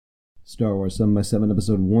Star Wars 7 by 7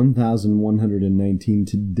 episode 1119.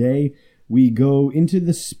 Today, we go into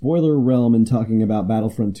the spoiler realm and talking about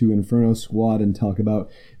Battlefront 2 Inferno Squad and talk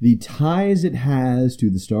about the ties it has to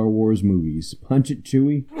the Star Wars movies. Punch it,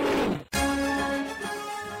 Chewie.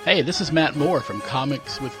 Hey, this is Matt Moore from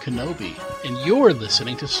Comics with Kenobi, and you're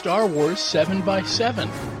listening to Star Wars 7 by 7,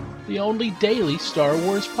 the only daily Star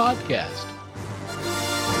Wars podcast.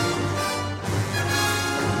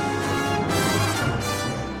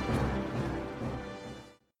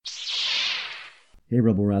 Hey,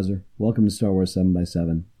 Rebel Rouser. Welcome to Star Wars 7 by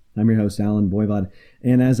 7. I'm your host, Alan Voivod,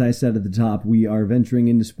 and as I said at the top, we are venturing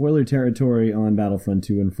into spoiler territory on Battlefront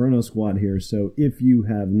 2 Inferno Squad here, so if you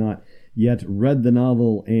have not yet read the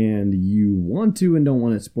novel and you want to and don't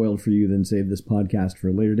want it spoiled for you, then save this podcast for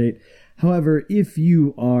a later date. However, if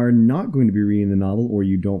you are not going to be reading the novel or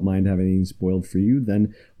you don't mind having anything spoiled for you,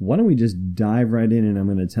 then why don't we just dive right in and I'm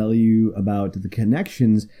going to tell you about the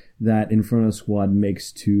connections that Inferno Squad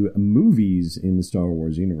makes to movies in the Star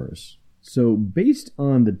Wars universe. So based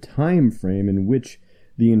on the time frame in which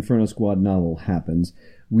the Inferno Squad novel happens,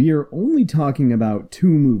 we are only talking about two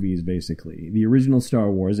movies, basically. The original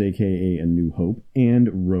Star Wars, aka A New Hope,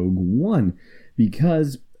 and Rogue One.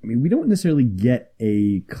 Because, we don't necessarily get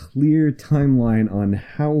a clear timeline on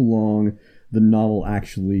how long the novel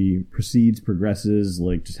actually progresses,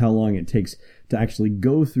 like just how long it takes to actually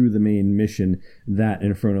go through the main mission that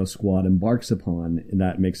Inferno Squad embarks upon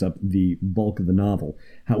that makes up the bulk of the novel.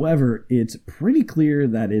 However, it's pretty clear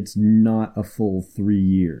that it's not a full 3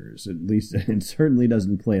 years. At least it certainly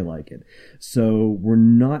doesn't play like it. So we're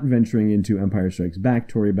not venturing into Empire Strikes Back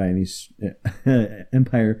territory by any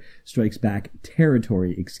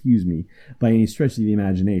stretch of the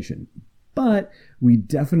imagination. But we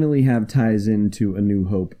definitely have ties into A New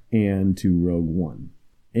Hope and to Rogue One.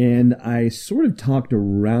 And I sort of talked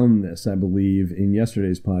around this, I believe, in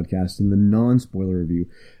yesterday's podcast in the non-spoiler review,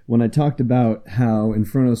 when I talked about how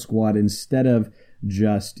Inferno Squad, instead of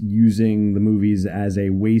just using the movies as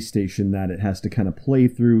a way station that it has to kind of play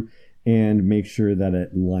through and make sure that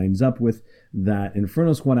it lines up with, that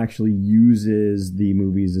Inferno Squad actually uses the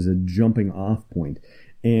movies as a jumping off point.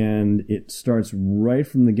 And it starts right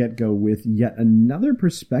from the get-go with yet another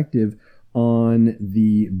perspective on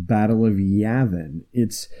the Battle of Yavin.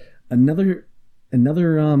 It's another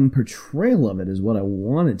portrayal of it is what I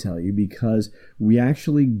want to tell you, because we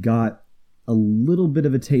actually got a little bit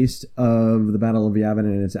of a taste of the Battle of Yavin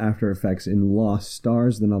and its after effects in Lost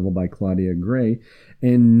Stars, the novel by Claudia Gray,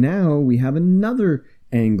 and now we have another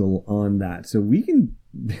angle on that. So we can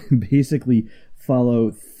basically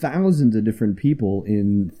follow thousands of different people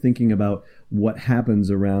in thinking about what happens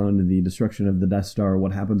around the destruction of the Death Star,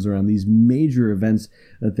 what happens around these major events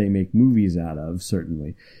that they make movies out of,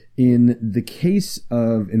 certainly. In the case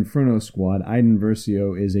of Inferno Squad, Iden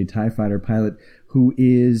Versio is a TIE fighter pilot who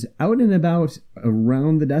is out and about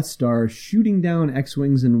around the Death Star shooting down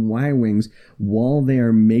X-Wings and Y-Wings while they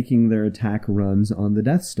are making their attack runs on the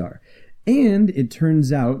Death Star. And it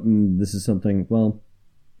turns out, and this is something,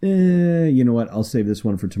 you know what, I'll save this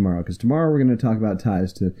one for tomorrow, because tomorrow we're going to talk about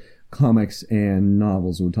ties to comics and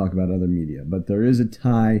novels. We'll talk about other media. But there is a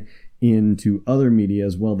tie into other media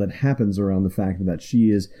as well that happens around the fact that she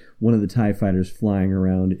is one of the TIE fighters flying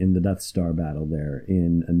around in the Death Star battle there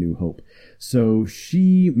in A New Hope. So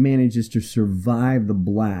she manages to survive the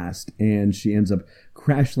blast, and she ends up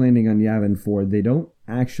crash landing on Yavin 4. They don't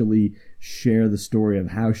actually share the story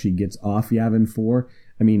of how she gets off Yavin 4.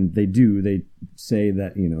 They do. They say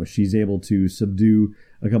that, she's able to subdue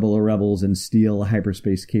a couple of rebels and steal a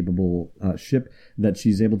hyperspace-capable ship that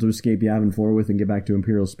she's able to escape Yavin 4 with and get back to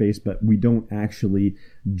Imperial space, but we don't actually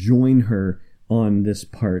join her on this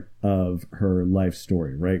part of her life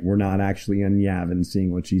story, right? We're not actually on Yavin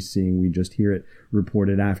seeing what she's seeing. We just hear it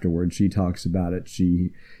reported afterwards. She talks about it.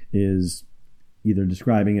 She is either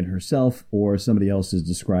describing it herself or somebody else is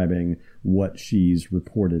describing what she's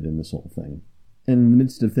reported in this whole thing. And in the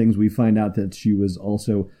midst of things, we find out that she was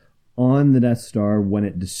also on the Death Star when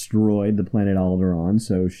it destroyed the planet Alderaan,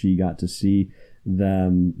 so she got to see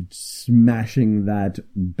them smashing that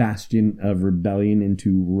bastion of rebellion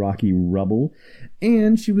into rocky rubble.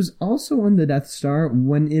 And she was also on the Death Star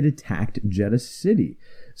when it attacked Jedha City.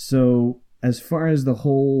 So as far as the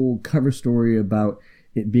whole cover story about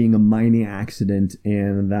it being a mining accident,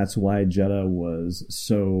 and that's why Jedha was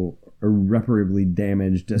so irreparably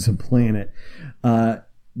damaged as a planet.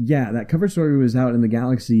 That cover story was out in the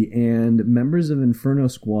galaxy, and members of Inferno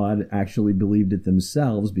Squad actually believed it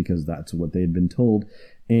themselves because that's what they had been told.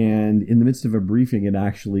 And in the midst of a briefing, it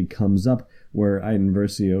actually comes up where Iden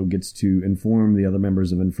Versio gets to inform the other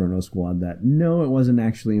members of Inferno Squad that no, it wasn't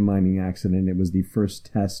actually a mining accident. It was the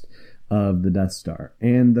first test of the Death Star.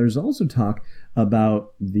 And there's also talk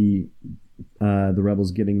about the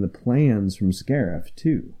rebels getting the plans from Scarif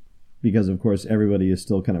too, because of course everybody is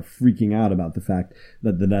still kind of freaking out about the fact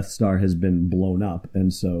that the Death Star has been blown up,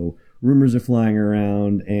 and so rumors are flying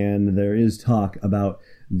around, and there is talk about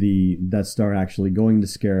the Death Star actually going to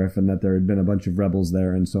Scarif, and that there had been a bunch of rebels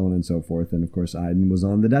there, and so on and so forth. And of course Iden was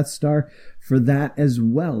on the Death Star for that as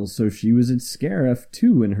well, so she was at Scarif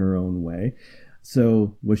too in her own way.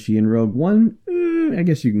 So was she in Rogue One? I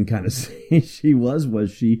guess you can kind of say she was.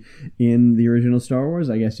 Was she in the original Star Wars?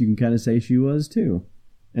 I guess you can kind of say she was too.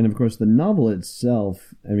 And of course the novel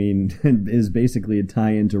itself, I mean, is basically a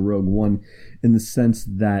tie-in to Rogue One in the sense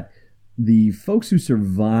that the folks who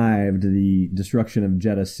survived the destruction of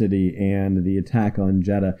Jedha City and the attack on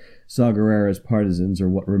Jedha, Saw Gerrera's partisans, or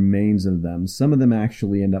what remains of them, some of them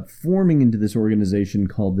actually end up forming into this organization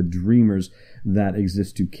called the Dreamers that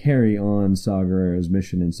exists to carry on Saw Gerrera's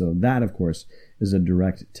mission. And so that, of course, is a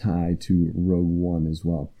direct tie to Rogue One as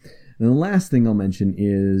well. And the last thing I'll mention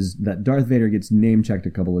is that Darth Vader gets name-checked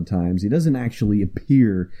a couple of times. He doesn't actually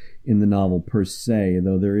appear in the novel per se,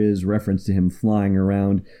 though there is reference to him flying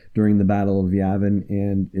around during the Battle of Yavin,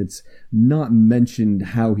 and it's not mentioned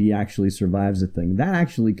how he actually survives the thing. That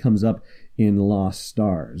actually comes up in Lost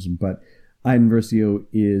Stars, but Iden Versio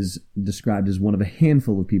is described as one of a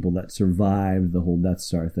handful of people that survived the whole Death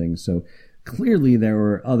Star thing, so clearly there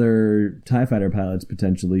were other TIE fighter pilots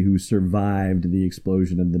potentially who survived the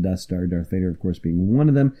explosion of the Death Star, Darth Vader of course being one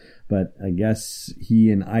of them, but I guess he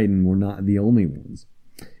and Iden were not the only ones.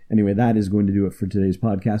 Anyway, that is going to do it for today's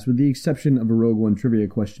podcast, with the exception of a Rogue One trivia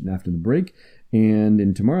question after the break. And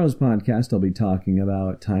in tomorrow's podcast, I'll be talking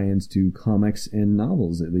about tie-ins to comics and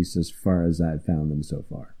novels, at least as far as I've found them so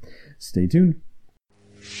far. Stay tuned.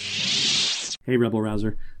 Hey, Rebel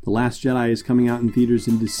Rouser. The Last Jedi is coming out in theaters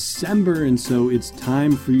in December, and so it's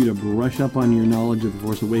time for you to brush up on your knowledge of The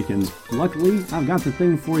Force Awakens. Luckily, I've got the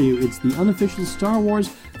thing for you. It's the unofficial Star Wars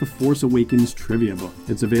The Force Awakens trivia book.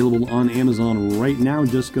 It's available on Amazon right now.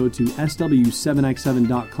 Just go to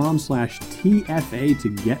sw7x7.com/TFA to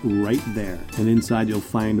get right there. And inside you'll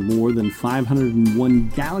find more than 501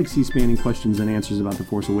 galaxy-spanning questions and answers about The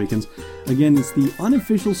Force Awakens. Again, it's the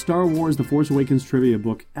unofficial Star Wars The Force Awakens trivia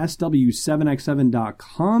book,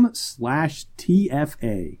 sw7x7.com/TFA.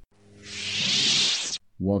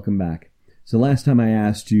 Welcome back. So last time I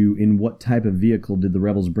asked you in what type of vehicle did the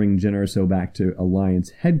Rebels bring Jyn Erso back to Alliance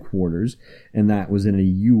headquarters, and that was in a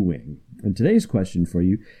U-Wing. And today's question for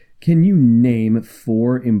you, can you name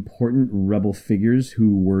 4 important Rebel figures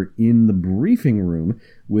who were in the briefing room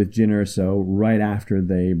with Jyn Erso right after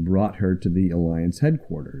they brought her to the Alliance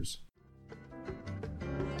headquarters?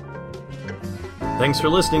 Thanks for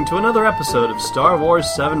listening to another episode of Star Wars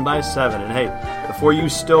 7x7. And hey, before you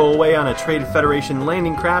stow away on a Trade Federation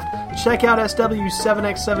landing craft, check out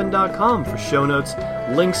SW7x7.com for show notes,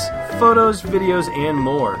 links, photos, videos, and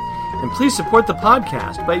more. And please support the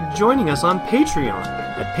podcast by joining us on Patreon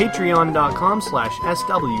at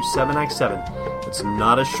patreon.com/SW7x7. It's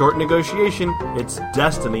not a short negotiation, it's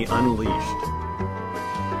Destiny Unleashed.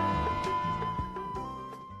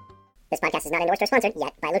 This podcast is not endorsed or sponsored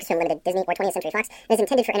yet by Lucasfilm Limited, Disney, or 20th Century Fox. It is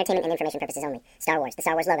intended for entertainment and information purposes only. Star Wars, the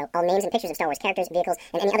Star Wars logo, all names and pictures of Star Wars characters, vehicles,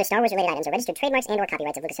 and any other Star Wars-related items are registered trademarks and/or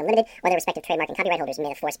copyrights of Lucasfilm Limited or their respective trademark and copyright holders. May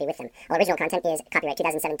the Force be with them. All original content is copyright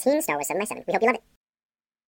 2017, Star Wars 7x7. We hope you love it.